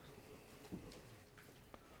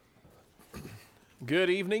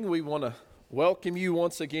Good evening. We want to welcome you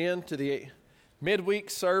once again to the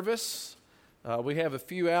midweek service. We have a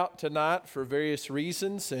few out tonight for various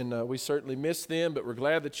reasons, and we certainly miss them, but we're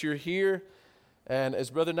glad that you're here. And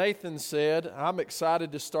as Brother Nathan said, I'm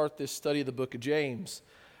excited to start this study of the book of James.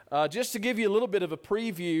 Just to give you a little bit of a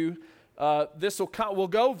preview, we'll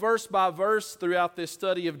go verse by verse throughout this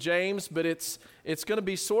study of James, but it's going to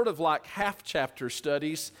be sort of like half-chapter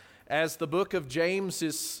studies, as the book of James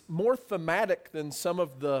is more thematic than some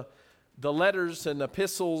of the letters and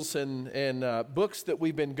epistles and books that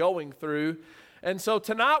we've been going through. And so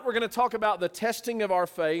tonight we're going to talk about the testing of our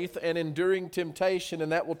faith and enduring temptation,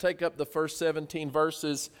 and that will take up the first 17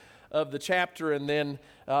 verses of the chapter. And then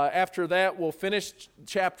after that, we'll finish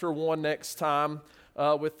chapter 1 next time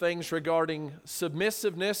with things regarding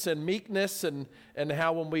submissiveness and meekness and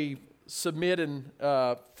how when we submit and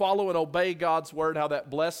follow and obey God's word, how that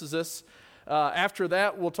blesses us. After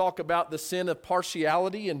that, we'll talk about the sin of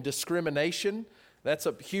partiality and discrimination. That's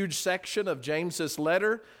a huge section of James's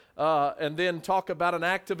letter. And then talk about an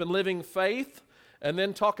active and living faith. And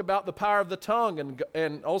then talk about the power of the tongue.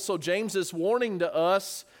 And also James's warning to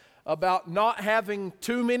us about not having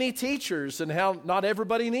too many teachers and how not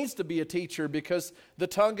everybody needs to be a teacher because the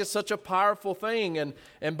tongue is such a powerful thing,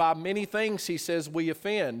 and by many things, he says, we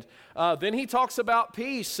offend. Then he talks about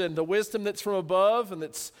peace and the wisdom that's from above and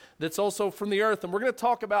that's also from the earth, and we're going to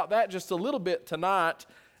talk about that just a little bit tonight.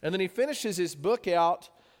 And then he finishes his book out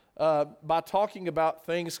by talking about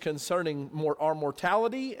things concerning our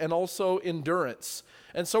mortality and also endurance.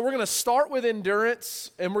 And so we're going to start with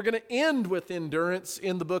endurance, and we're going to end with endurance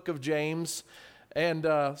in the book of James. And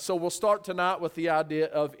so we'll start tonight with the idea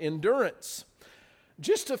of endurance.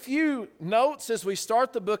 Just a few notes as we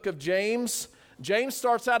start the book of James. James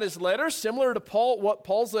starts out his letter similar to what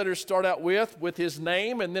Paul's letters start out with his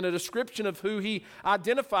name and then a description of who he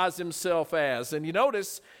identifies himself as. And you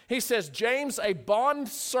notice he says, James, a bond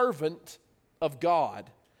servant of God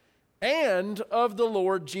and of the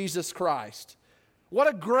Lord Jesus Christ. What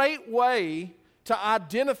a great way to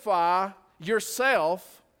identify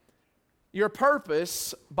yourself, your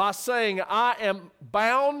purpose, by saying, I am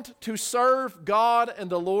bound to serve God and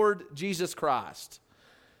the Lord Jesus Christ.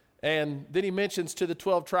 And then he mentions to the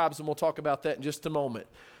 12 tribes, and we'll talk about that in just a moment.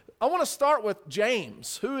 I want to start with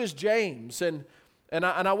James. Who is James? And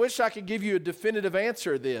I wish I could give you a definitive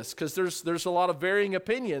answer to this, because there's a lot of varying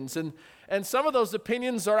opinions. And some of those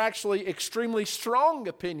opinions are actually extremely strong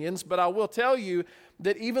opinions, but I will tell you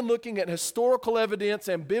that even looking at historical evidence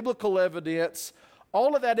and biblical evidence,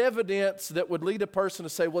 all of that evidence that would lead a person to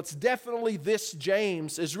say, well, it's definitely this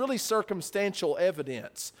James, is really circumstantial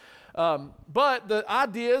evidence. But the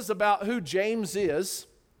ideas about who James is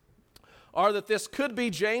are that this could be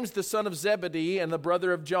James, the son of Zebedee and the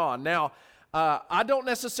brother of John. Now, I don't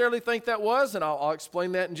necessarily think that was, and I'll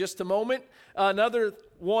explain that in just a moment. Another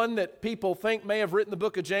one that people think may have written the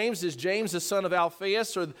book of James is James, the son of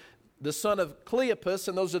Alphaeus, or the son of Cleopas,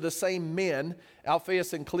 and those are the same men,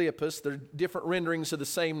 Alphaeus and Cleopas. They're different renderings of the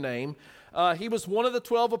same name. He was one of the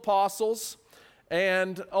 12 apostles.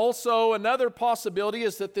 And also another possibility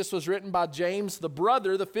is that this was written by James, the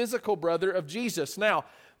brother, the physical brother of Jesus. Now,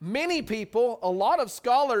 many people, a lot of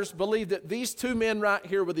scholars believe that these two men right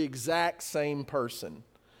here were the exact same person.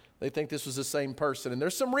 They think this was the same person. And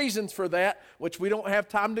there's some reasons for that, which we don't have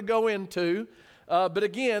time to go into. But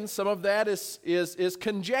again, some of that is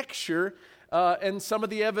conjecture, and some of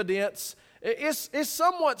the evidence is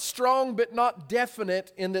somewhat strong but not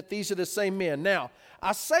definite in that these are the same men. Now,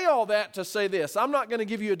 I say all that to say this. I'm not going to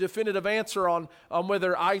give you a definitive answer on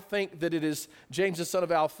whether I think that it is James the son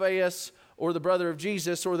of Alphaeus or the brother of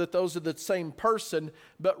Jesus or that those are the same person,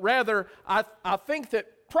 but rather I think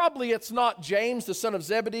that probably it's not James the son of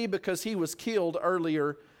Zebedee because he was killed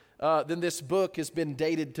earlier than this book has been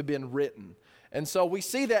dated to been written. And so we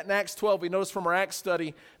see that in Acts 12. We notice from our Acts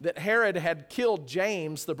study that Herod had killed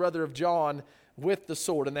James, the brother of John, with the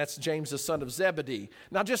sword, and that's James, the son of Zebedee.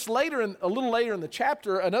 Now, just a little later in the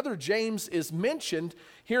chapter, another James is mentioned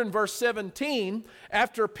here in verse 17.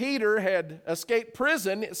 After Peter had escaped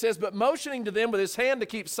prison, it says, but motioning to them with his hand to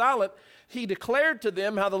keep silent, he declared to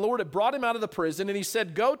them how the Lord had brought him out of the prison, and he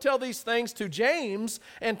said, go tell these things to James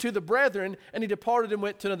and to the brethren, and he departed and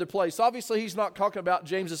went to another place. Obviously, he's not talking about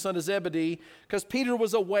James, the son of Zebedee, because Peter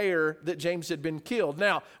was aware that James had been killed.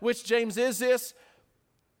 Now, which James is this?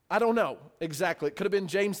 I don't know exactly. It could have been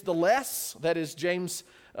James the Less, that is James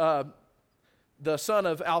the son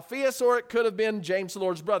of Alphaeus, or it could have been James the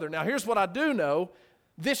Lord's brother. Now, here's what I do know.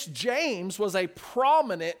 This James was a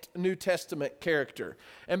prominent New Testament character.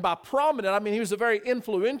 And by prominent, I mean he was a very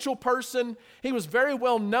influential person. He was very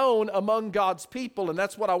well known among God's people. And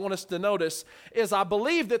that's what I want us to notice, is I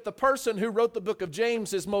believe that the person who wrote the book of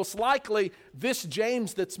James is most likely this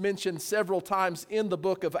James that's mentioned several times in the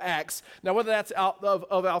book of Acts. Now, whether that's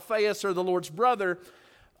of Alphaeus or the Lord's brother,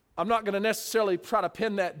 I'm not going to necessarily try to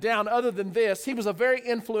pin that down. Other than this, he was a very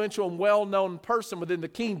influential and well-known person within the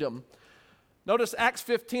kingdom. Notice Acts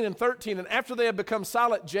 15 and 13, and after they had become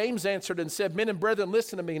silent, James answered and said, "Men and brethren,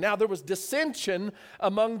 listen to me." Now there was dissension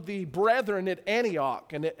among the brethren at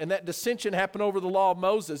Antioch, and that dissension happened over the law of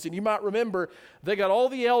Moses. And you might remember, they got all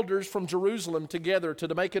the elders from Jerusalem together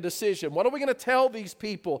to make a decision. What are we going to tell these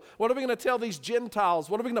people? What are we going to tell these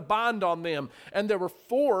Gentiles? What are we going to bind on them? And there were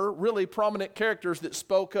four really prominent characters that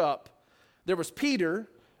spoke up. There was Peter,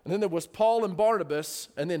 and then there was Paul and Barnabas,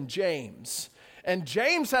 and then James. And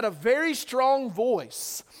James had a very strong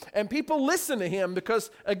voice, and people listened to him because,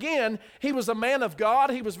 again, he was a man of God,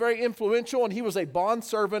 he was very influential, and he was a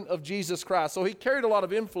bondservant of Jesus Christ. So he carried a lot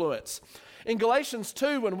of influence. In Galatians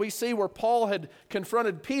 2, when we see where Paul had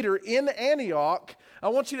confronted Peter in Antioch, I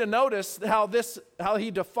want you to notice how he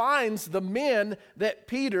defines the men that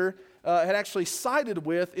Peter had actually sided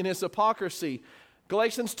with in his hypocrisy.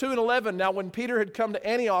 Galatians 2 and 11, now when Peter had come to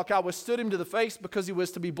Antioch, I withstood him to the face because he was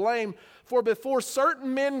to be blamed. For before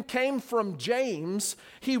certain men came from James,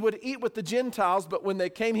 he would eat with the Gentiles, but when they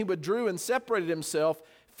came, he withdrew and separated himself,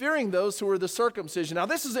 fearing those who were the circumcision. Now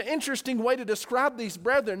this is an interesting way to describe these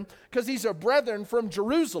brethren, because these are brethren from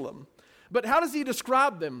Jerusalem. But how does he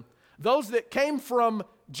describe them? Those that came from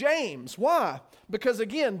James. Why? Because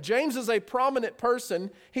again, James is a prominent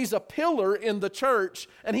person. He's a pillar in the church,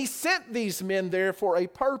 and he sent these men there for a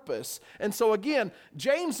purpose. And so again,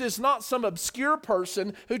 James is not some obscure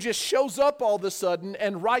person who just shows up all of a sudden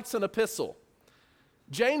and writes an epistle.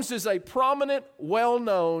 James is a prominent,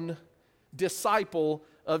 well-known disciple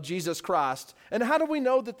of Jesus Christ. And how do we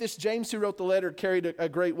know that this James who wrote the letter carried a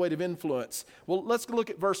great weight of influence? Well, let's look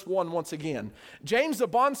at verse 1 once again. James, the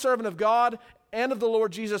bondservant of God and of the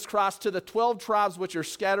Lord Jesus Christ, to the 12 tribes which are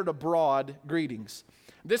scattered abroad, greetings.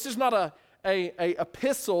 This is not a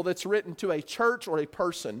epistle that's written to a church or a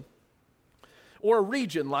person or a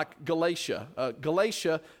region like Galatia.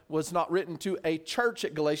 Galatia was not written to a church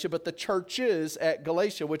at Galatia, but the churches at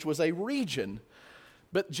Galatia, which was a region.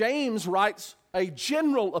 But James writes a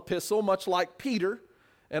general epistle, much like Peter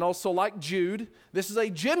and also like Jude. This is a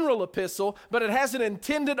general epistle, but it has an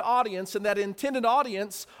intended audience, and that intended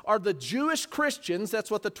audience are the Jewish Christians. That's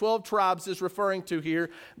what the 12 tribes is referring to here,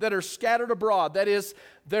 that are scattered abroad. That is,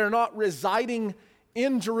 they're not residing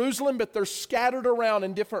in Jerusalem, but they're scattered around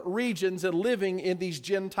in different regions and living in these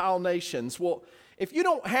Gentile nations. Well, if you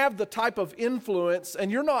don't have the type of influence and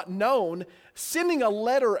you're not known, sending a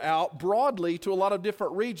letter out broadly to a lot of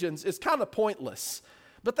different regions is kind of pointless.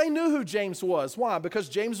 But they knew who James was. Why? Because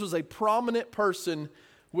James was a prominent person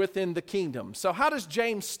within the kingdom. So how does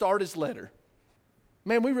James start his letter?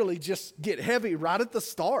 Man, we really just get heavy right at the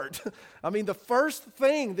start. I mean, the first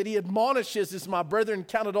thing that he admonishes is, "My brethren,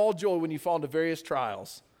 count it all joy when you fall into various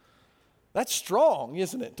trials." That's strong,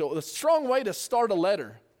 isn't it? A strong way to start a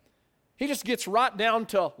letter. He just gets right down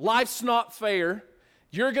to life's not fair.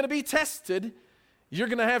 You're going to be tested. You're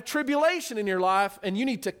going to have tribulation in your life, and you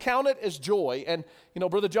need to count it as joy. And,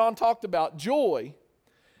 Brother John talked about joy.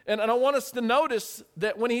 And I want us to notice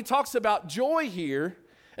that when he talks about joy here,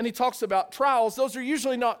 and he talks about trials, those are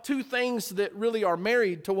usually not two things that really are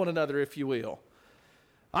married to one another, if you will.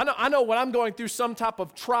 I know when I'm going through some type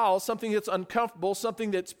of trial, something that's uncomfortable,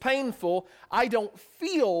 something that's painful, I don't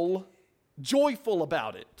feel joyful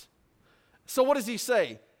about it. So what does he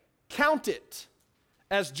say? Count it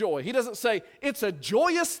as joy. He doesn't say it's a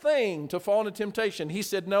joyous thing to fall into temptation. He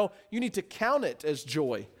said, no, you need to count it as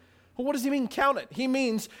joy. Well, what does he mean, count it? He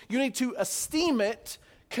means you need to esteem it,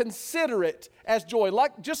 consider it as joy.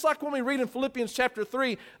 Just like when we read in Philippians chapter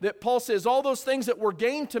 3 that Paul says, all those things that were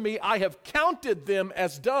gained to me, I have counted them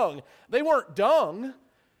as dung. They weren't dung.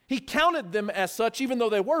 He counted them as such, even though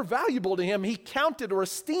they were valuable to him. He counted or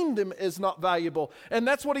esteemed them as not valuable. And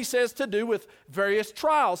that's what he says to do with various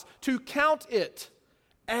trials, to count it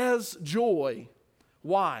as joy.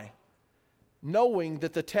 Why? Knowing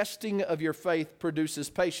that the testing of your faith produces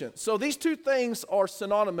patience. So these two things are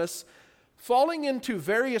synonymous. Falling into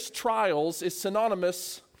various trials is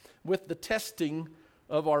synonymous with the testing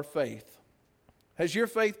of our faith. Has your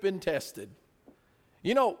faith been tested?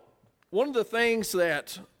 One of the things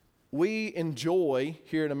that we enjoy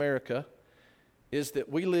here in America is that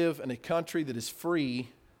we live in a country that is free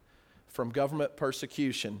from government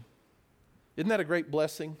persecution. Isn't that a great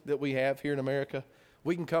blessing that we have here in America?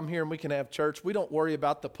 We can come here and we can have church. We don't worry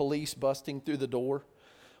about the police busting through the door.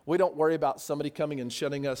 We don't worry about somebody coming and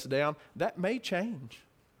shutting us down. That may change.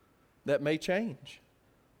 That may change.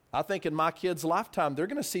 I think in my kids' lifetime, they're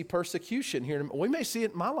going to see persecution here. We may see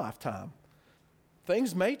it in my lifetime.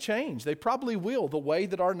 Things may change. They probably will. The way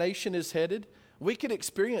that our nation is headed, we could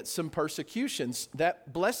experience some persecutions.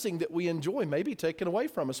 That blessing that we enjoy may be taken away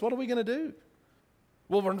from us. What are we going to do?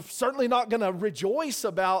 Well, we're certainly not going to rejoice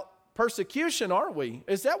about persecution, are we?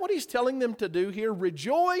 Is that what he's telling them to do here?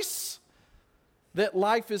 Rejoice that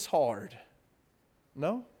life is hard.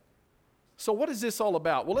 No? So what is this all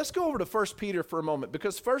about? Well, let's go over to 1 Peter for a moment,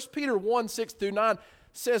 because 1 Peter 1, 6 through 9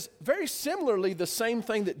 says very similarly the same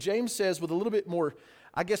thing that James says with a little bit more,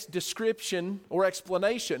 I guess, description or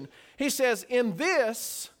explanation. He says, in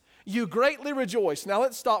this you greatly rejoice. Now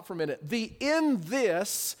let's stop for a minute. The in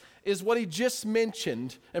this is what he just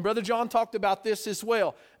mentioned. And Brother John talked about this as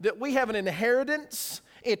well, that we have an inheritance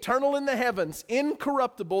eternal in the heavens,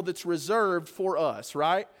 incorruptible, that's reserved for us,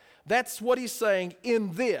 right? That's what he's saying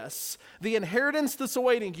in this. The inheritance that's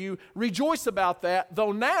awaiting you, rejoice about that,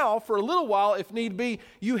 though now, for a little while, if need be,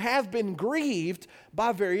 you have been grieved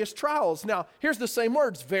by various trials. Now, here's the same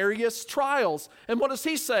words, various trials. And what does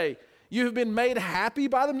he say? You have been made happy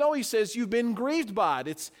by them? No, he says you've been grieved by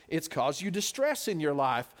it. It's caused you distress in your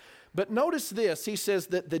life. But notice this, he says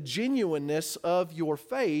that the genuineness of your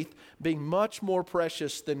faith, being much more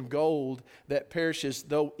precious than gold that perishes,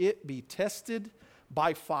 though it be tested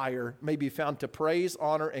by fire, may be found to praise,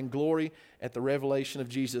 honor, and glory at the revelation of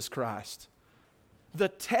Jesus Christ. The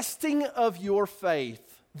testing of your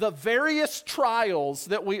faith, the various trials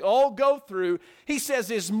that we all go through, he says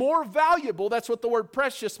is more valuable, that's what the word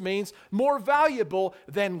precious means, more valuable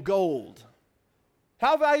than gold.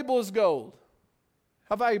 How valuable is gold?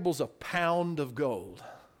 How valuable is a pound of gold?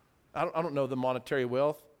 I don't know the monetary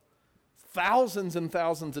wealth. Thousands and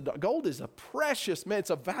thousands of dollars. Gold is a precious metal. It's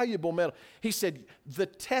a valuable metal. He said, the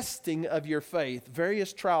testing of your faith,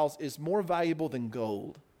 various trials, is more valuable than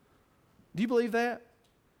gold. Do you believe that?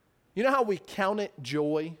 You know how we count it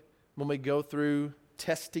joy when we go through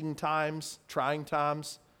testing times, trying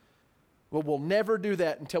times? Well, we'll never do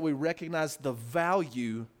that until we recognize the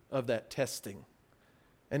value of that testing.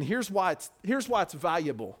 And here's why it's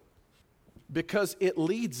valuable. Because it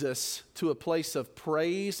leads us to a place of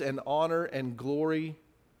praise and honor and glory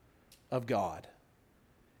of God.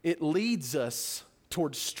 It leads us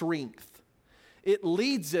towards strength. It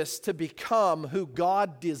leads us to become who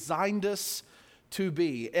God designed us to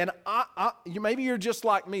be. And maybe you're just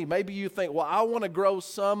like me. Maybe you think, well, I want to grow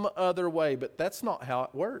some other way. But that's not how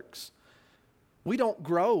it works. We don't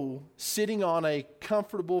grow sitting on a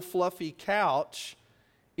comfortable, fluffy couch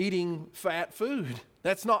eating fat food.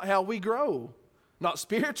 That's not how we grow. Not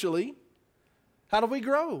spiritually. How do we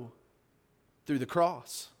grow? Through the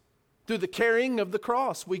cross. Through the carrying of the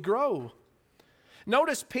cross, we grow.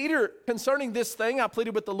 Notice Peter, concerning this thing, I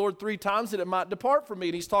pleaded with the Lord 3 times that it might depart from me.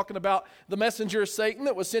 And he's talking about the messenger of Satan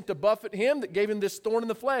that was sent to buffet him, that gave him this thorn in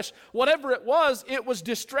the flesh. Whatever it was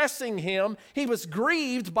distressing him. He was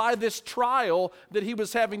grieved by this trial that he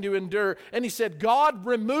was having to endure. And he said, God,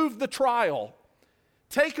 remove the trial.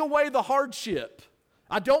 Take away the hardship.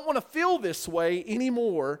 I don't want to feel this way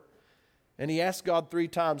anymore. And he asked God 3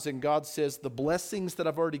 times, and God says, the blessings that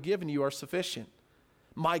I've already given you are sufficient.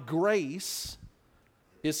 My grace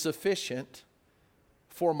is sufficient,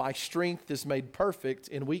 for my strength is made perfect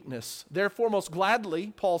in weakness. Therefore, most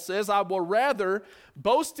gladly, Paul says, I will rather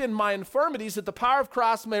boast in my infirmities, that the power of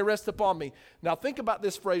Christ may rest upon me. Now think about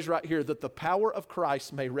this phrase right here, that the power of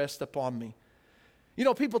Christ may rest upon me. You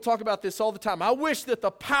know, people talk about this all the time. I wish that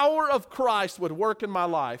the power of Christ would work in my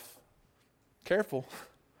life. Careful.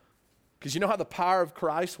 Because you know how the power of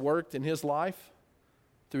Christ worked in his life?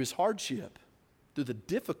 Through his hardship, through the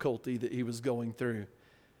difficulty that he was going through.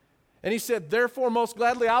 And he said, therefore, most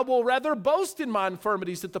gladly, I will rather boast in my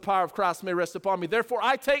infirmities, that the power of Christ may rest upon me. Therefore,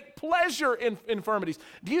 I take pleasure in infirmities.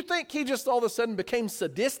 Do you think he just all of a sudden became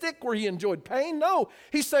sadistic where he enjoyed pain? No.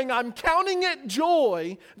 He's saying, I'm counting it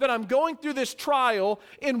joy that I'm going through this trial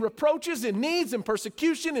in reproaches, in needs, in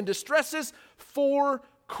persecution, in distresses for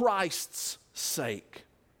Christ's sake.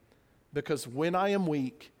 Because when I am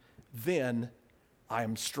weak, then I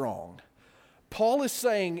am strong. Paul is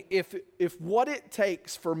saying, if what it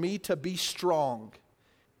takes for me to be strong,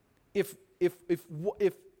 if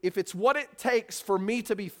it's what it takes for me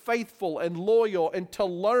to be faithful and loyal and to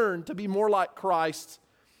learn to be more like Christ,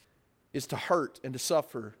 is to hurt and to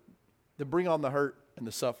suffer, then bring on the hurt and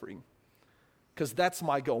the suffering. Because that's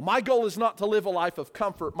my goal. My goal is not to live a life of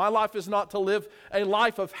comfort. My life is not to live a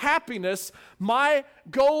life of happiness. My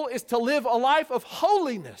goal is to live a life of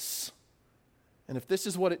holiness. And if this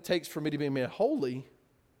is what it takes for me to be made holy,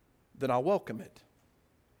 then I'll welcome it.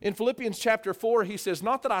 In Philippians chapter 4, he says,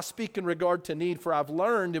 not that I speak in regard to need, for I've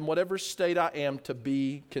learned in whatever state I am to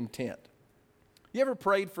be content. You ever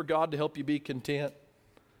prayed for God to help you be content?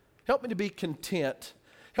 Help me to be content.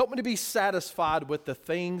 Help me to be satisfied with the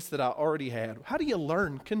things that I already had. How do you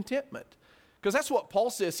learn contentment? Because that's what Paul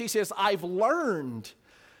says. He says, I've learned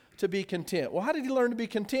to be content. Well, how did he learn to be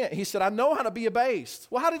content? He said, I know how to be abased.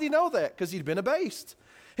 Well, how did he know that? Because he'd been abased.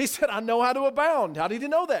 He said, I know how to abound. How did he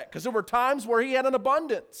know that? Because there were times where he had an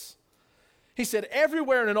abundance. He said,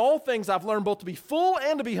 everywhere and in all things I've learned both to be full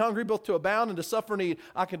and to be hungry, both to abound and to suffer need.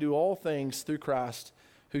 I can do all things through Christ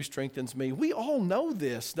who strengthens me. We all know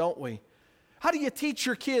this, don't we? How do you teach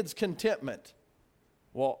your kids contentment?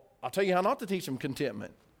 Well, I'll tell you how not to teach them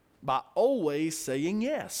contentment. By always saying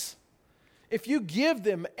yes. If you give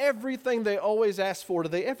them everything they always ask for, do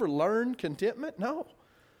they ever learn contentment? No.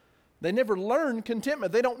 They never learn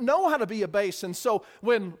contentment. They don't know how to be abased. And so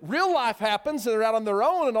when real life happens and they're out on their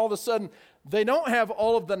own and all of a sudden they don't have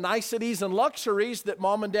all of the niceties and luxuries that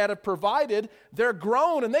mom and dad have provided, they're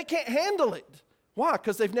grown and they can't handle it. Why?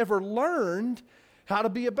 Because they've never learned how to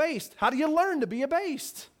be abased. How do you learn to be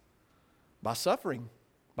abased? By suffering,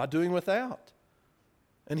 by doing without.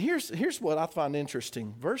 And here's what I find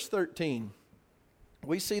interesting. Verse 13,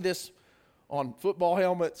 we see this on football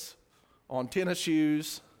helmets, on tennis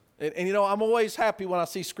shoes. And you know, I'm always happy when I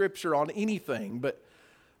see scripture on anything, but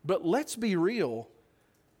let's be real.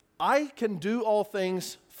 I can do all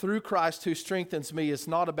things through Christ who strengthens me. It's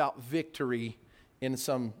not about victory in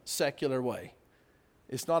some secular way.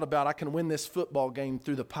 It's not about I can win this football game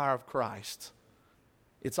through the power of Christ.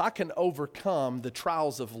 It's I can overcome the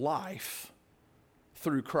trials of life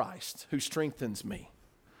through Christ who strengthens me.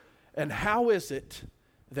 And how is it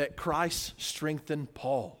that Christ strengthened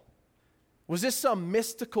Paul? Was this some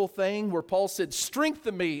mystical thing where Paul said,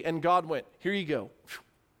 strengthen me, and God went, here you go.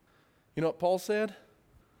 You know what Paul said?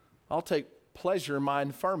 I'll take pleasure in my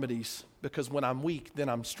infirmities, because when I'm weak, then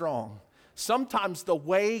I'm strong. Sometimes the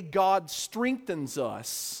way God strengthens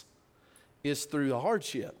us is through the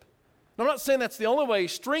hardship. I'm not saying that's the only way He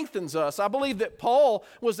strengthens us. I believe that Paul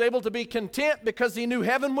was able to be content because he knew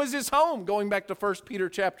heaven was his home, going back to 1 Peter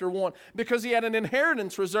chapter 1, because he had an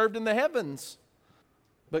inheritance reserved in the heavens.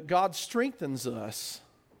 But God strengthens us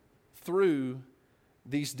through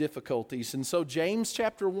these difficulties. And so James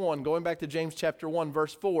chapter 1, going back to James chapter 1,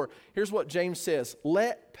 verse 4, here's what James says.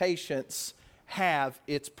 Let patience have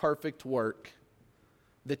its perfect work,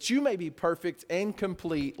 that you may be perfect and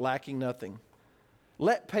complete, lacking nothing.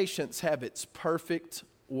 Let patience have its perfect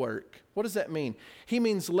work. What does that mean? He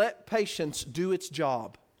means let patience do its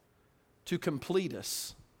job to complete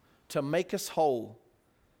us, to make us whole,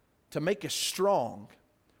 to make us strong.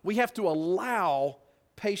 We have to allow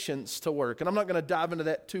patience to work. And I'm not going to dive into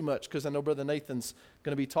that too much because I know Brother Nathan's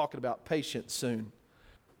going to be talking about patience soon.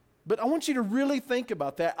 But I want you to really think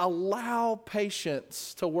about that. Allow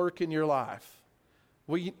patience to work in your life.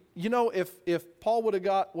 Well, you know, if Paul would have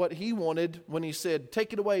got what he wanted when he said,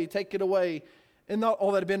 take it away, and not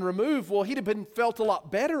all that had been removed, well, he'd have felt a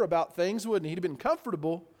lot better about things, wouldn't he? He'd have been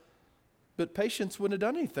comfortable, but patience wouldn't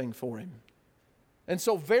have done anything for him. And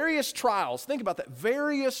so various trials, think about that,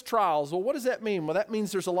 various trials. Well, what does that mean? Well, that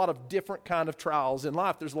means there's a lot of different kind of trials in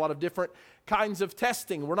life. There's a lot of different kinds of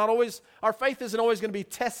testing. Our faith isn't always going to be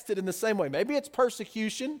tested in the same way. Maybe it's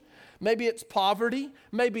persecution, maybe it's poverty,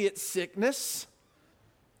 maybe it's sickness,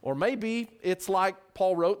 or maybe it's like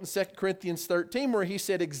Paul wrote in 2 Corinthians 13 where he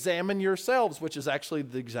said, examine yourselves, which is actually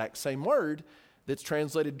the exact same word that's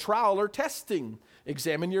translated trial or testing.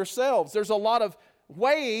 Examine yourselves. There's a lot of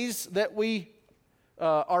ways that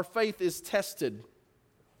our faith is tested.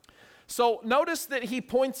 So notice that he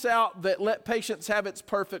points out that let patience have its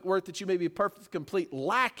perfect work, that you may be perfect, complete,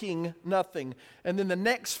 lacking nothing. And then the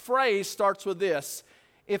next phrase starts with this,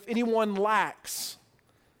 if anyone lacks.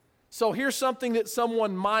 So here's something that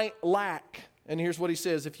someone might lack. And here's what he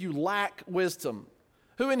says, if you lack wisdom.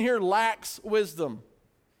 Who in here lacks wisdom?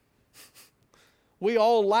 We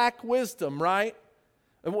all lack wisdom, right?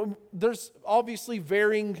 And there's obviously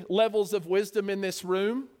varying levels of wisdom in this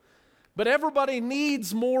room, but everybody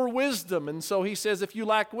needs more wisdom. And so he says, if you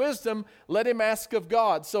lack wisdom, let him ask of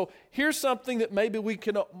God. So here's something that maybe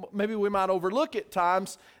we might overlook at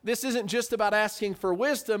times. This isn't just about asking for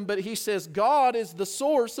wisdom, but he says God is the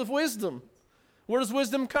source of wisdom. Where does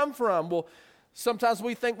wisdom come from? Well, sometimes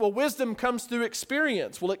we think, well, wisdom comes through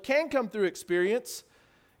experience. Well, it can come through experience.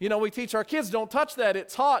 You know, we teach our kids, don't touch that,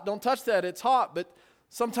 it's hot. Don't touch that, it's hot. But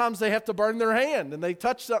sometimes they have to burn their hand and they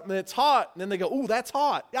touch something that's hot and then they go, ooh, that's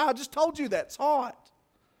hot. Yeah, I just told you that's hot.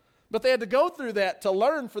 But they had to go through that to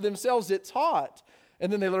learn for themselves it's hot.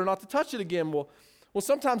 And then they learn not to touch it again. Well,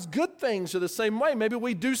 sometimes good things are the same way. Maybe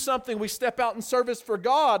we do something, we step out in service for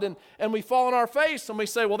God, and we fall on our face and we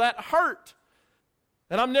say, well, that hurt.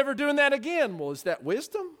 And I'm never doing that again. Well, is that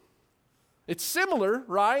wisdom? It's similar,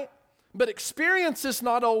 right? But experience is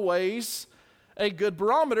not always a good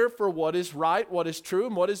barometer for what is right, what is true,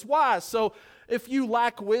 and what is wise. So if you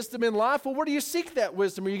lack wisdom in life, well, where do you seek that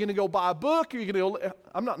wisdom? Are you going to go buy a book? Are you going to go?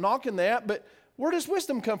 I'm not knocking that, but where does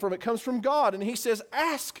wisdom come from? It comes from God. And he says,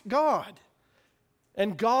 ask God.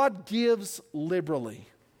 And God gives liberally,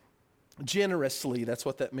 generously. That's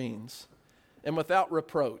what that means. And without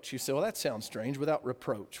reproach. You say, well, that sounds strange, without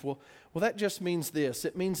reproach. Well, that just means this.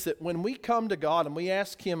 It means that when we come to God and we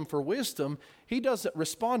ask him for wisdom, he doesn't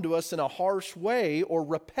respond to us in a harsh way or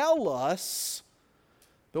repel us.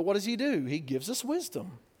 But what does he do? He gives us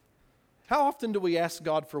wisdom. How often do we ask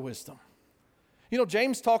God for wisdom? You know,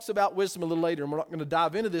 James talks about wisdom a little later, and we're not going to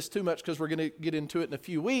dive into this too much because we're going to get into it in a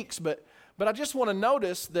few weeks. But I just want to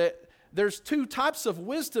notice that there's two types of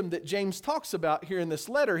wisdom that James talks about here in this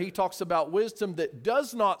letter. He talks about wisdom that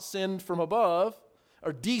does not send from above,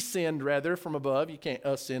 or descend rather from above. You can't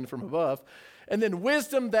ascend from above. And then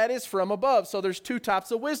wisdom that is from above. So there's two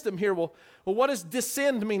types of wisdom here. Well, what does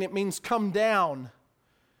descend mean? It means come down.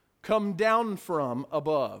 Come down from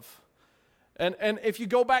above. And if you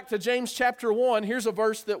go back to James chapter 1, here's a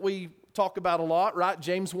verse that we talk about a lot, right?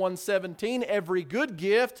 James 1:17, every good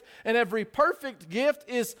gift and every perfect gift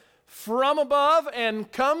is from above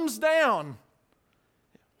and comes down.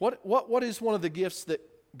 What is one of the gifts that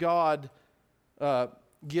God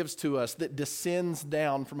gives to us that descends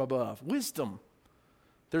down from above? Wisdom.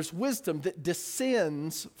 There's wisdom that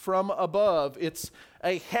descends from above. It's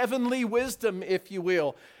a heavenly wisdom, if you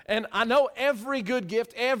will. And I know every good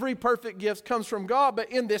gift, every perfect gift comes from God, but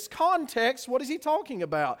in this context, what is he talking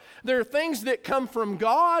about? There are things that come from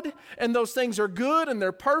God, and those things are good, and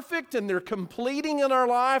they're perfect, and they're completing in our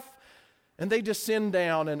life, and they descend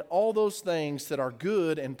down, and all those things that are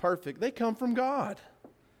good and perfect, they come from God.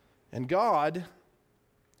 And God,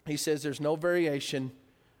 he says there's no variation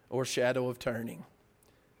or shadow of turning.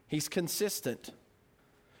 He's consistent.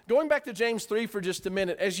 Going back to James 3 for just a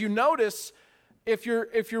minute, as you notice, if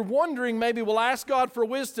you're wondering, maybe we'll ask God for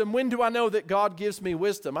wisdom, when do I know that God gives me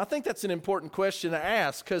wisdom? I think that's an important question to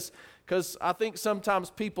ask because I think sometimes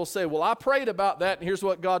people say, well, I prayed about that and here's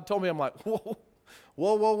what God told me. I'm like,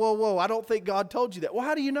 whoa, I don't think God told you that. Well,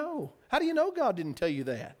 how do you know? How do you know God didn't tell you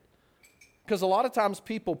that? Because a lot of times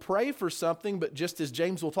people pray for something, but just as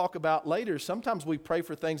James will talk about later, sometimes we pray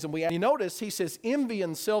for things and you notice he says envy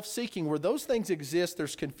and self-seeking, where those things exist,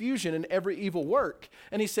 there's confusion in every evil work.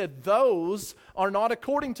 And he said those are not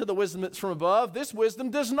according to the wisdom that's from above. This wisdom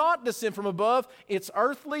does not descend from above. It's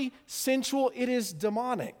earthly, sensual, it is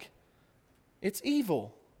demonic. It's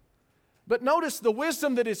evil. But notice the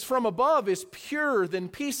wisdom that is from above is pure, then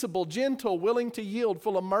peaceable, gentle, willing to yield,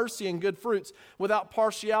 full of mercy and good fruits, without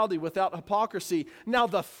partiality, without hypocrisy. Now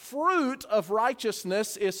the fruit of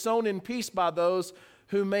righteousness is sown in peace by those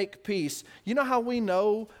who make peace. You know how we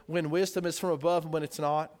know when wisdom is from above and when it's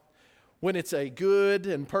not? When it's a good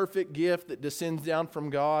and perfect gift that descends down from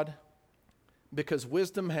God? Because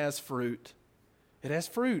wisdom has fruit. It has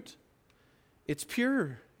fruit. It's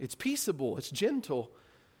pure. It's peaceable. It's gentle.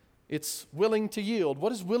 It's willing to yield.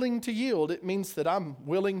 What is willing to yield? It means that I'm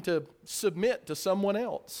willing to submit to someone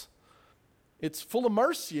else. It's full of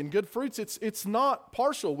mercy and good fruits. It's not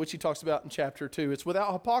partial, which he talks about in chapter 2. It's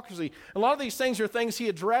without hypocrisy. A lot of these things are things he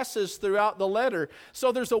addresses throughout the letter.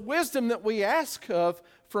 So there's a wisdom that we ask of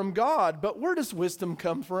from God. But where does wisdom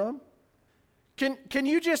come from? Can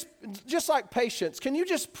you just like patience, can you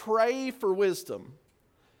just pray for wisdom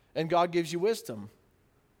and God gives you wisdom?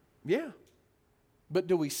 Yeah. But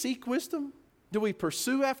do we seek wisdom? Do we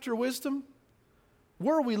pursue after wisdom?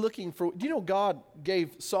 Where are we looking for? Do you know God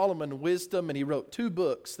gave Solomon wisdom and he wrote 2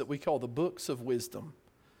 books that we call the books of wisdom,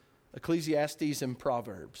 Ecclesiastes and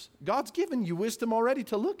Proverbs. God's given you wisdom already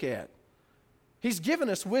to look at. He's given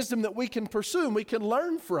us wisdom that we can pursue and we can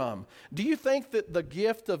learn from. Do you think that the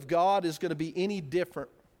gift of God is going to be any different,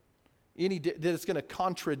 that it's going to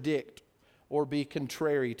contradict or be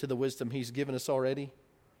contrary to the wisdom he's given us already?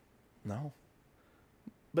 No.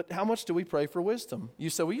 But how much do we pray for wisdom? You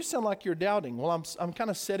say, well, you sound like you're doubting. Well, I'm kind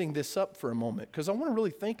of setting this up for a moment because I want to really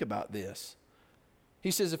think about this.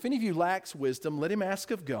 He says, if any of you lacks wisdom, let him ask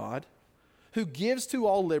of God, who gives to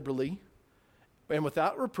all liberally and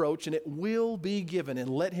without reproach, and it will be given. And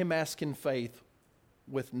let him ask in faith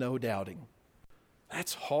with no doubting.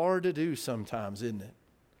 That's hard to do sometimes, isn't it?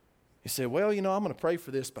 You say, well, I'm going to pray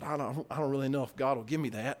for this, but I don't really know if God will give me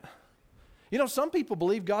that. You know, some people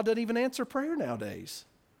believe God doesn't even answer prayer nowadays.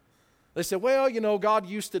 They say, well, you know, God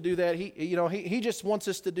used to do that. He just wants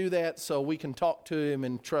us to do that so we can talk to Him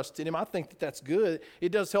and trust in Him. I think that that's good.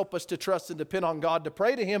 It does help us to trust and depend on God to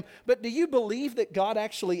pray to Him. But do you believe that God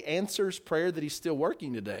actually answers prayer, that He's still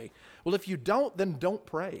working today? Well, if you don't, then don't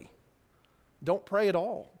pray. Don't pray at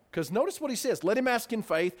all. Because notice what He says. Let him ask in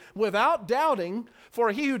faith without doubting,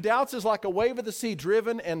 for he who doubts is like a wave of the sea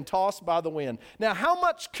driven and tossed by the wind. Now, how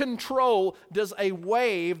much control does a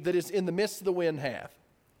wave that is in the midst of the wind have?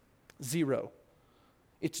 Zero.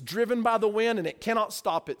 It's driven by the wind and it cannot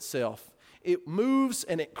stop itself. It moves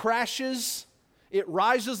and it crashes. It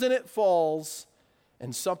rises and it falls.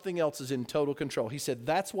 And something else is in total control. He said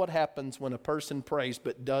that's what happens when a person prays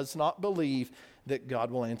but does not believe that God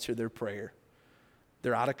will answer their prayer.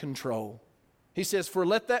 They're out of control. He says, for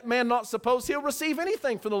let that man not suppose he'll receive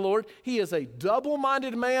anything from the Lord. He is a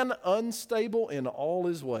double-minded man, unstable in all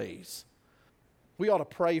his ways. We ought to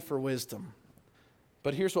pray for wisdom.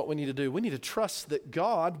 But here's what we need to do. We need to trust that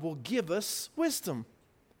God will give us wisdom.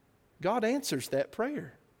 God answers that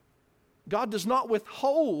prayer. God does not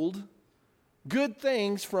withhold good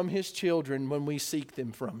things from His children when we seek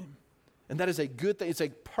them from Him. And that is a good thing. It's a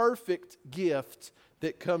perfect gift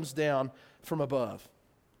that comes down from above.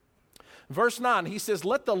 Verse 9, he says,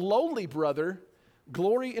 let the lowly brother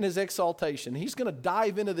glory in his exaltation. He's going to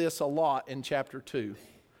dive into this a lot in chapter 2.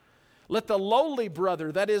 Let the lowly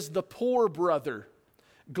brother, that is the poor brother,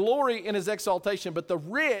 glory in his exaltation, but the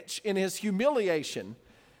rich in his humiliation.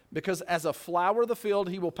 Because as a flower of the field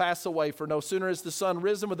he will pass away. For no sooner is the sun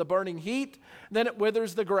risen with a burning heat than it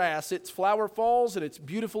withers the grass. Its flower falls and its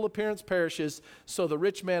beautiful appearance perishes. So the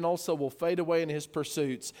rich man also will fade away in his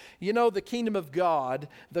pursuits. You know, the kingdom of God,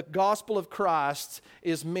 the gospel of Christ,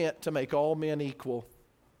 is meant to make all men equal.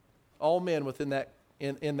 All men within that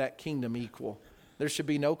in that kingdom equal. There should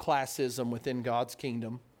be no classism within God's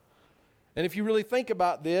kingdom. And if you really think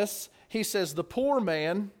about this, he says the poor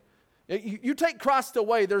man, you take Christ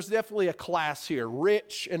away, there's definitely a class here,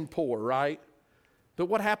 rich and poor, right? But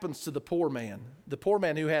what happens to the poor man? The poor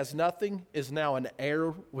man who has nothing is now an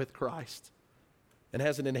heir with Christ and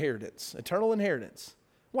has an inheritance, eternal inheritance.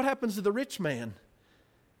 What happens to the rich man?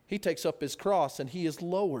 He takes up his cross and he is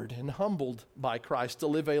lowered and humbled by Christ to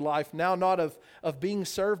live a life now not of being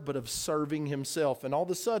served, but of serving himself. And all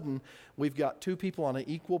of a sudden, we've got two people on an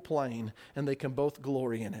equal plane and they can both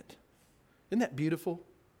glory in it. Isn't that beautiful?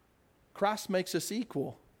 Christ makes us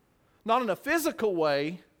equal. Not in a physical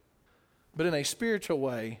way, but in a spiritual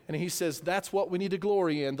way. And he says that's what we need to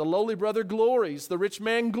glory in. The lowly brother glories. The rich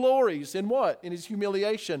man glories. In what? In his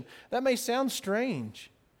humiliation. That may sound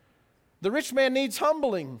strange. The rich man needs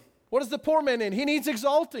humbling. What does the poor man need? He needs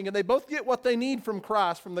exalting. And they both get what they need from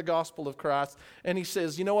Christ, from the gospel of Christ. And he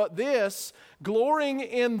says, you know what? Glorying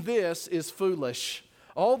in this is foolish.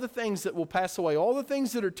 All the things that will pass away, all the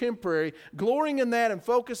things that are temporary, glorying in that and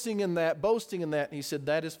focusing in that, boasting in that. And he said,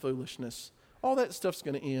 that is foolishness. All that stuff's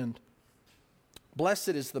going to end. Blessed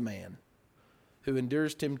is the man who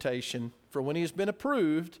endures temptation, for when he has been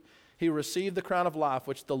approved, he will receive the crown of life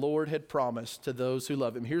which the Lord had promised to those who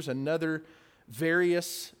love him. Here's another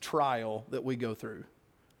various trial that we go through,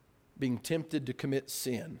 being tempted to commit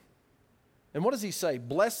sin. And what does he say?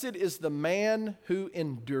 Blessed is the man who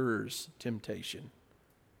endures temptation.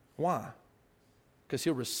 Why? Because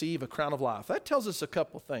he'll receive a crown of life. That tells us a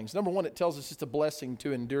couple things. Number one, it tells us it's a blessing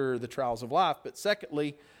to endure the trials of life. But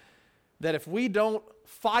secondly, that if we don't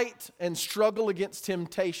fight and struggle against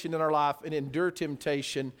temptation in our life and endure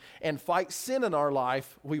temptation and fight sin in our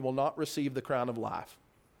life, we will not receive the crown of life.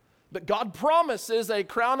 But God promises a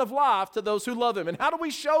crown of life to those who love him. And how do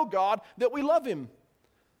we show God that we love him?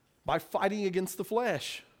 By fighting against the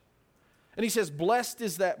flesh. And he says, blessed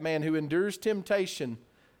is that man who endures temptation.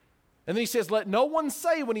 And then he says, let no one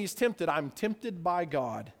say when he's tempted, I'm tempted by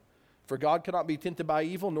God. For God cannot be tempted by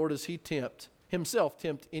evil, nor does he himself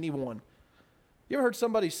tempt anyone. You ever heard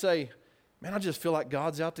somebody say, man, I just feel like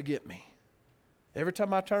God's out to get me. Every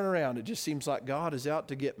time I turn around, it just seems like God is out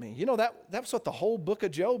to get me. You know, that's what the whole book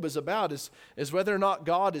of Job is about, is whether or not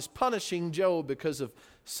God is punishing Job because of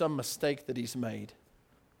some mistake that he's made.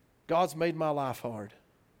 God's made my life hard.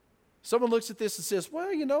 Someone looks at this and says,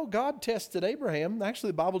 well, you know, God tested Abraham. Actually,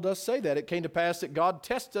 the Bible does say that. It came to pass that God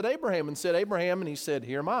tested Abraham and said, Abraham, and he said,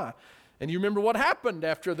 here am I. And you remember what happened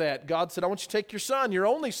after that. God said, I want you to take your son, your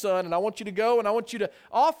only son, and I want you to go and I want you to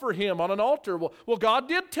offer him on an altar. Well, God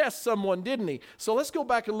did test someone, didn't he? So let's go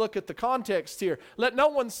back and look at the context here. Let no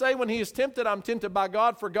one say when he is tempted, I'm tempted by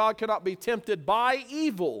God, for God cannot be tempted by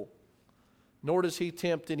evil, nor does he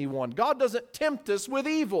tempt anyone. God doesn't tempt us with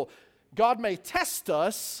evil. God may test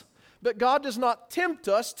us, but God does not tempt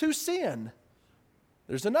us to sin.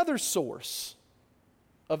 There's another source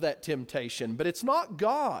of that temptation, but it's not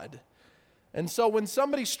God. And so when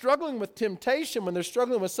somebody's struggling with temptation, when they're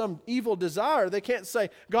struggling with some evil desire, they can't say,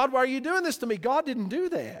 God, why are you doing this to me? God didn't do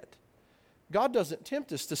that. God doesn't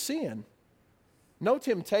tempt us to sin. No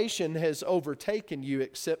temptation has overtaken you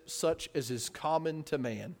except such as is common to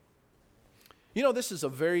man. You know, this is a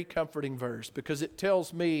very comforting verse because it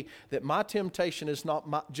tells me that my temptation is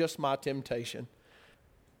not just my temptation.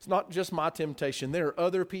 It's not just my temptation. There are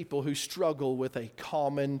other people who struggle with a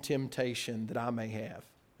common temptation that I may have.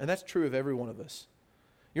 And that's true of every one of us.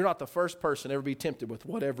 You're not the first person to ever be tempted with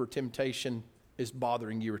whatever temptation is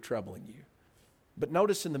bothering you or troubling you. But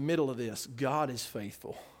notice in the middle of this, God is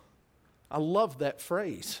faithful. I love that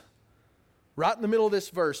phrase. Right in the middle of this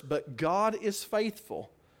verse, but God is faithful,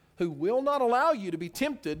 who will not allow you to be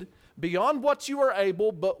tempted beyond what you are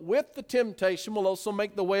able, but with the temptation will also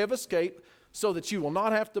make the way of escape so that you will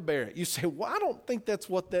not have to bear it. You say, well, I don't think that's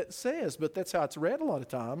what that says, but that's how it's read a lot of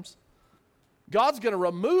times. God's going to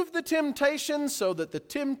remove the temptation so that the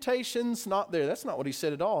temptation's not there. That's not what he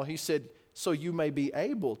said at all. He said, so you may be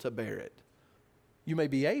able to bear it. You may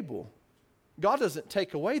be able. God doesn't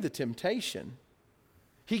take away the temptation.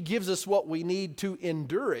 He gives us what we need to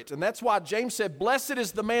endure it. And that's why James said, blessed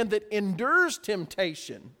is the man that endures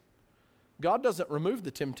temptation. God doesn't remove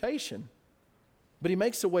the temptation, but he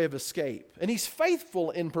makes a way of escape. And he's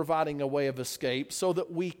faithful in providing a way of escape so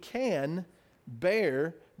that we can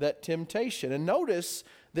bear that temptation. And notice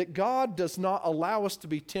that God does not allow us to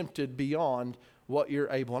be tempted beyond what you're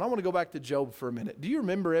able. And I want to go back to Job for a minute. Do you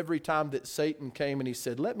remember every time that Satan came and he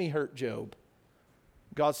said, let me hurt Job?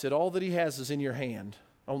 God said, all that he has is in your hand.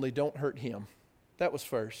 Only don't hurt him. That was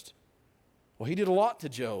first. Well, he did a lot to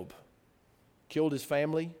Job. Killed his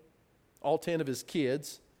family, all 10 of his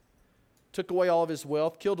kids, took away all of his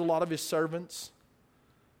wealth, killed a lot of his servants.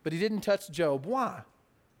 But he didn't touch Job. Why?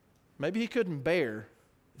 Maybe he couldn't bear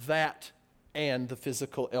that and the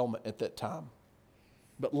physical ailment at that time.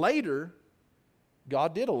 But later,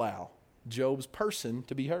 God did allow Job's person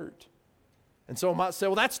to be hurt. And someone might say,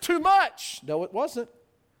 well, that's too much. No, it wasn't.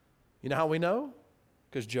 You know how we know?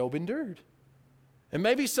 Because Job endured. And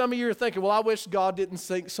maybe some of you are thinking, well, I wish God didn't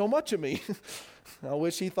think so much of me. I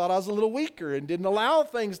wish he thought I was a little weaker and didn't allow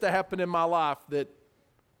things to happen in my life that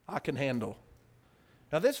I can handle.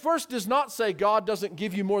 Now, this verse does not say God doesn't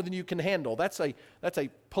give you more than you can handle. That's a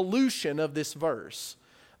pollution of this verse.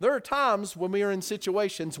 There are times when we are in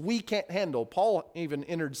situations we can't handle. Paul even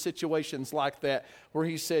entered situations like that where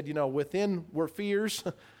he said, you know, within were fears.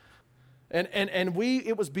 And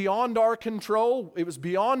it was beyond our control. It was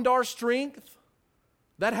beyond our strength.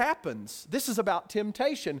 That happens. This is about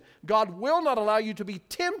temptation. God will not allow you to be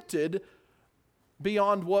tempted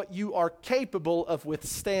beyond what you are capable of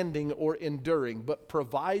withstanding or enduring, but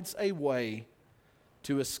provides a way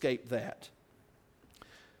to escape that.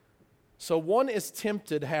 So one is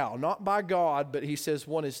tempted how? Not by God, but he says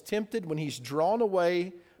one is tempted when he's drawn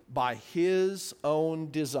away by his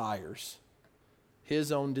own desires.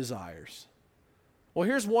 His own desires. Well,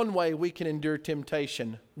 here's one way we can endure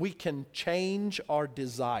temptation. We can change our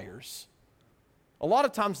desires. A lot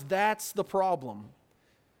of times that's the problem.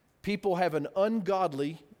 People have an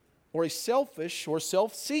ungodly or a selfish or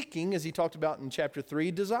self-seeking, as he talked about in chapter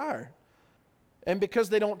 3, desire. And because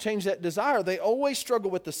they don't change that desire, they always struggle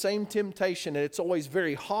with the same temptation. And it's always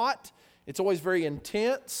very hot, it's always very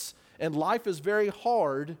intense, and life is very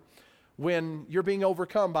hard when you're being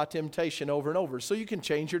overcome by temptation over and over. So you can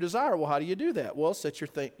change your desire. Well, how do you do that? Well, set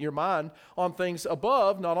your mind on things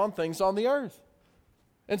above, not on things on the earth.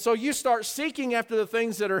 And so you start seeking after the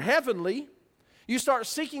things that are heavenly. You start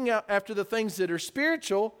seeking out after the things that are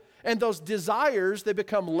spiritual, and those desires, they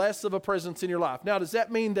become less of a presence in your life. Now, does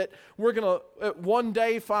that mean that we're going to one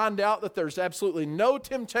day find out that there's absolutely no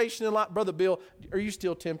temptation in life? Brother Bill, are you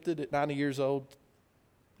still tempted at 90 years old?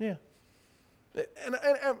 Yeah. And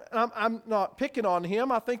I'm not picking on him.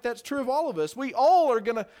 I think that's true of all of us. We all are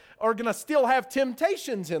gonna still have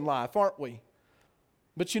temptations in life, aren't we?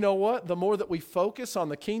 But you know what? The more that we focus on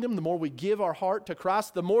the kingdom, the more we give our heart to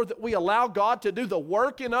Christ, the more that we allow God to do the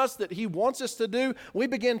work in us that he wants us to do, we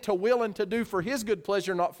begin to will and to do for his good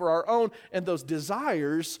pleasure, not for our own. And those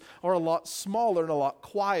desires are a lot smaller and a lot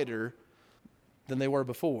quieter than they were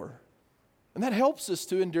before. And that helps us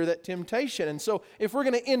to endure that temptation. And so if we're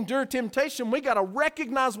going to endure temptation, we got to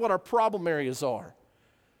recognize what our problem areas are.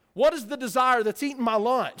 What is the desire that's eating my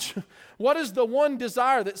lunch? What is the one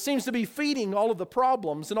desire that seems to be feeding all of the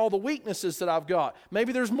problems and all the weaknesses that I've got?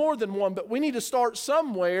 Maybe there's more than one, but we need to start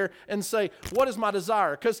somewhere and say, what is my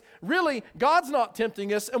desire? Because really, God's not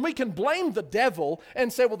tempting us, and we can blame the devil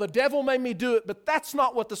and say, well, the devil made me do it, but that's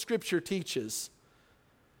not what the Scripture teaches.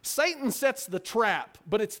 Satan sets the trap,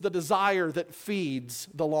 but it's the desire that feeds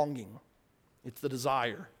the longing. It's the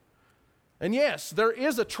desire. And yes, there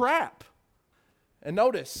is a trap. And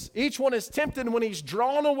notice, each one is tempted when he's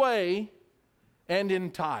drawn away and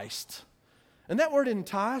enticed. And that word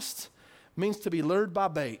enticed means to be lured by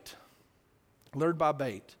bait. Lured by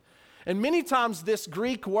bait. And many times this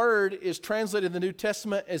Greek word is translated in the New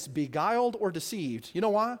Testament as beguiled or deceived. You know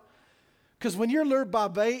why? Because when you're lured by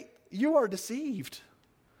bait, you are deceived.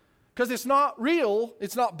 Because it's not real,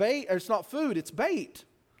 it's not bait, or it's not food, it's bait.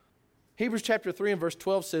 Hebrews chapter 3 and verse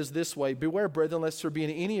 12 says this way, "Beware, brethren, lest there be in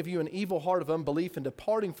any of you an evil heart of unbelief and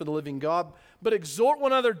departing from the living God, but exhort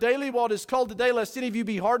one another daily while it is called today, lest any of you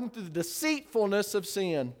be hardened through the deceitfulness of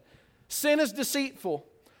sin." Sin is deceitful.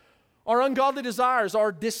 Our ungodly desires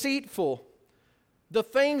are deceitful. The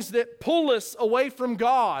things that pull us away from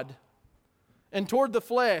God and toward the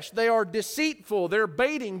flesh, they are deceitful. They're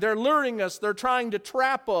baiting, they're luring us, they're trying to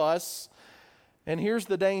trap us. And here's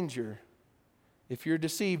the danger. If you're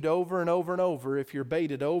deceived over and over and over, if you're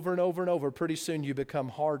baited over and over and over, pretty soon you become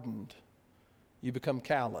hardened. You become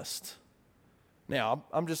calloused. Now,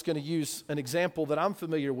 I'm just going to use an example that I'm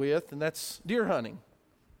familiar with, and that's deer hunting.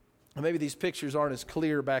 And maybe these pictures aren't as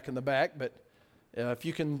clear back in the back, but if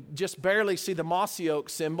you can just barely see the mossy oak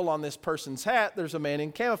symbol on this person's hat, there's a man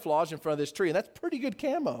in camouflage in front of this tree, and that's pretty good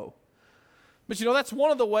camo. But you know, that's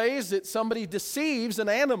one of the ways that somebody deceives an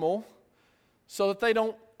animal so that they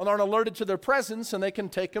aren't alerted to their presence and they can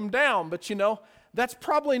take them down. But you know, that's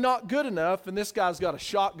probably not good enough, and this guy's got a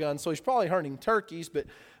shotgun, so he's probably hunting turkeys, but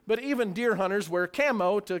even deer hunters wear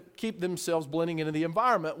camo to keep themselves blending into the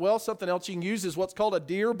environment. Well, something else you can use is what's called a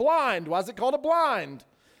deer blind. Why is it called a blind?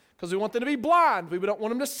 Because we want them to be blind. We don't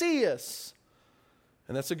want them to see us.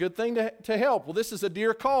 And that's a good thing to help. Well, this is a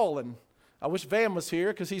deer call, and I wish Van was here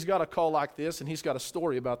because he's got a call like this, and he's got a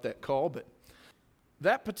story about that call. But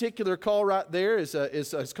that particular call right there is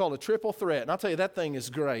called a triple threat. And I'll tell you, that thing is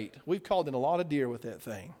great. We've called in a lot of deer with that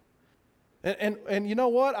thing. And you know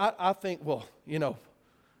what? I think, well, you know,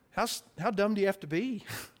 how dumb do you have to be?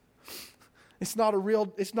 It's not a real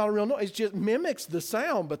noise. It just mimics the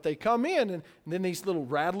sound, but they come in, and then these little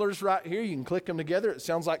rattlers right here, you can click them together. It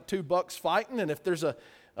sounds like two bucks fighting, and if there's a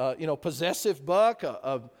possessive buck,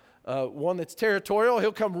 one that's territorial,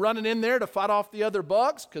 he'll come running in there to fight off the other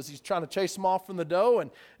bucks because he's trying to chase them off from the doe,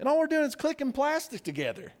 and all we're doing is clicking plastic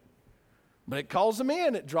together. But it calls them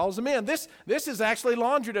in, it draws them in. This is actually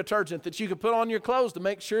laundry detergent that you can put on your clothes to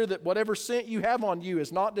make sure that whatever scent you have on you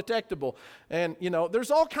is not detectable. And, you know, there's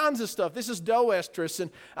all kinds of stuff. This is doe estrus. And,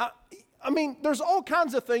 I mean, there's all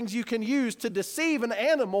kinds of things you can use to deceive an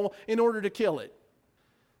animal in order to kill it.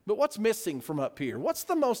 But what's missing from up here? What's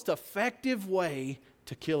the most effective way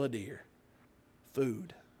to kill a deer?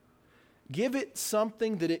 Food. Give it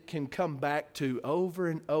something that it can come back to over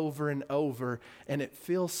and over and over, and it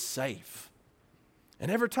feels safe. And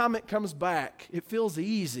every time it comes back, it feels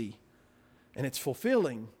easy, and it's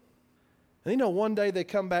fulfilling. And you know, one day they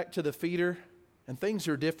come back to the feeder, and things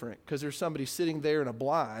are different because there's somebody sitting there in a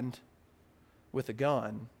blind with a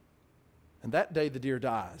gun, and that day the deer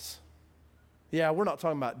dies. Yeah, we're not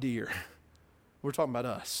talking about deer. We're talking about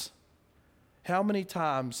us. How many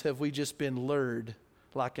times have we just been lured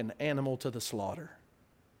like an animal to the slaughter?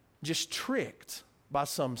 Just tricked by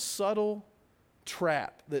some subtle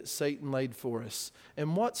trap that Satan laid for us.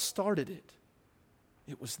 And what started it?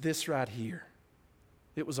 It was this right here.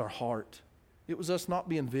 It was our heart. It was us not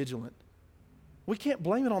being vigilant. We can't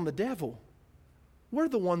blame it on the devil. We're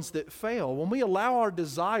the ones that fail. When we allow our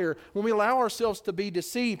desire, when we allow ourselves to be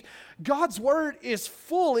deceived, God's word is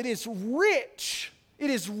full. It is rich. It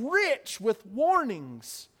is rich with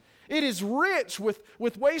warnings. It is rich with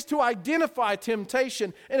ways to identify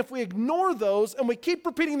temptation. And if we ignore those and we keep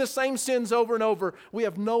repeating the same sins over and over, we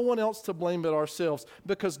have no one else to blame but ourselves.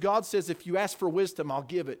 Because God says, if you ask for wisdom, I'll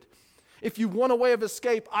give it. If you want a way of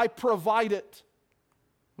escape, I provide it.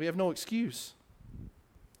 We have no excuse.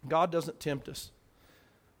 God doesn't tempt us.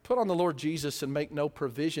 Put on the Lord Jesus and make no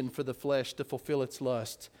provision for the flesh to fulfill its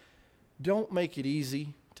lusts. Don't make it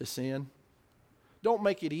easy to sin. Don't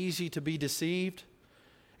make it easy to be deceived.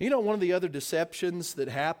 You know, one of the other deceptions that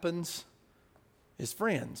happens is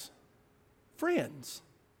friends. Friends.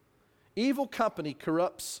 Evil company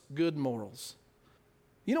corrupts good morals.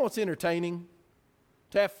 You know what's entertaining?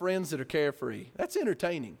 To have friends that are carefree. That's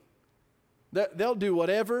entertaining. They'll do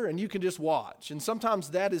whatever and you can just watch. And sometimes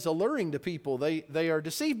that is alluring to people. They are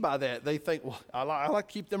deceived by that. They think, well, I like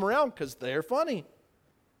to keep them around because they're funny.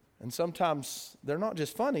 And sometimes they're not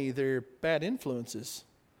just funny, they're bad influences.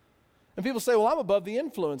 And people say, well, I'm above the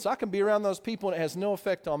influence. I can be around those people and it has no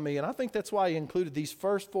effect on me. And I think that's why he included these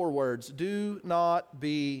first 4 words. Do not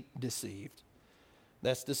be deceived.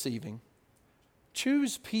 That's deceiving.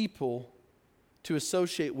 Choose people to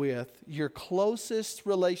associate with. Your closest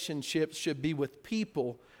relationships should be with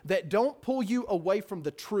people that don't pull you away from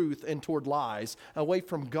the truth and toward lies, away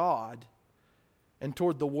from God and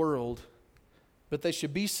toward the world, but they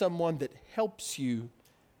should be someone that helps you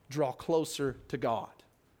draw closer to God.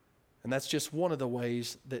 And that's just one of the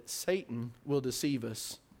ways that Satan will deceive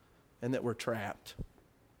us and that we're trapped.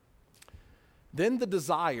 Then the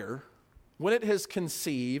desire, when it has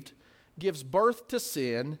conceived, gives birth to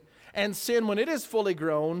sin, and sin, when it is fully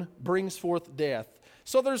grown, brings forth death.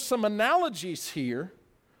 So there's some analogies here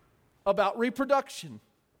about reproduction.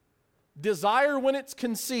 Desire, when it's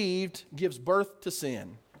conceived, gives birth to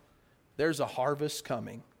sin. There's a harvest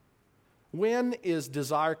coming. When is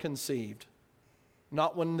desire conceived?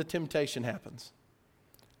 Not when the temptation happens.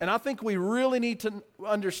 And I think we really need to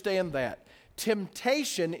understand that.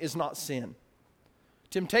 Temptation is not sin.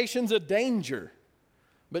 Temptation's a danger,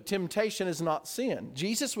 but temptation is not sin.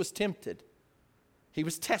 Jesus was tempted. He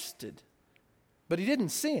was tested, but he didn't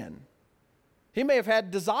sin. He may have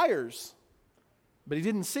had desires, but he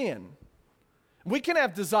didn't sin. We can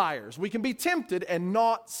have desires. We can be tempted and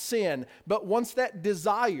not sin. But once that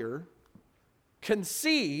desire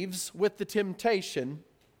conceives with the temptation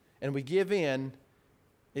and we give in,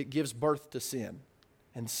 it gives birth to sin.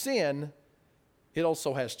 And sin, it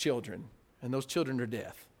also has children, and those children are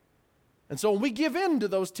death. And so when we give in to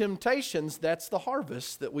those temptations, that's the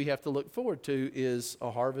harvest that we have to look forward to, is a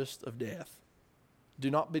harvest of death. Do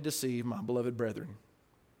not be deceived, my beloved brethren.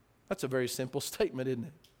 That's a very simple statement, isn't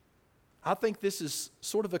it? I think this is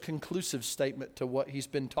sort of a conclusive statement to what he's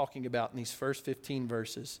been talking about in these first 15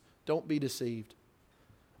 verses. Don't be deceived.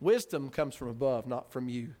 Wisdom comes from above, not from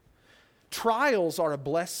you. Trials are a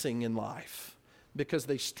blessing in life because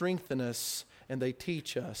they strengthen us and they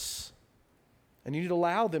teach us. And you need to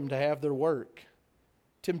allow them to have their work.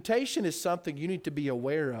 Temptation is something you need to be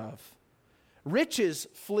aware of. Riches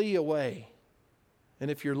flee away. And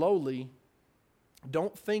if you're lowly,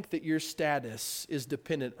 don't think that your status is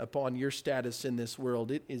dependent upon your status in this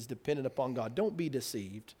world. It is dependent upon God. Don't be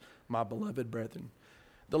deceived, my beloved brethren.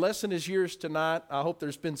 The lesson is yours tonight. I hope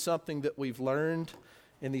there's been something that we've learned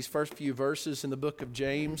in these first few verses in the book of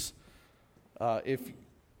James. If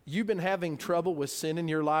you've been having trouble with sin in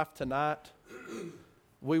your life tonight,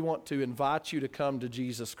 we want to invite you to come to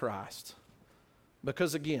Jesus Christ.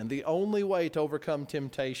 Because again, the only way to overcome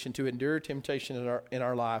temptation, to endure temptation in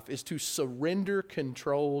our life, is to surrender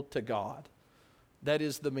control to God. That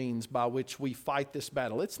is the means by which we fight this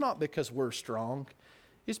battle. It's not because we're strong.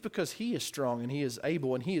 It's because He is strong and He is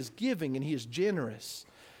able and He is giving and He is generous.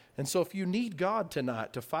 And so if you need God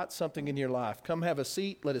tonight to fight something in your life, come have a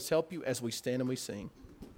seat. Let us help you as we stand and we sing.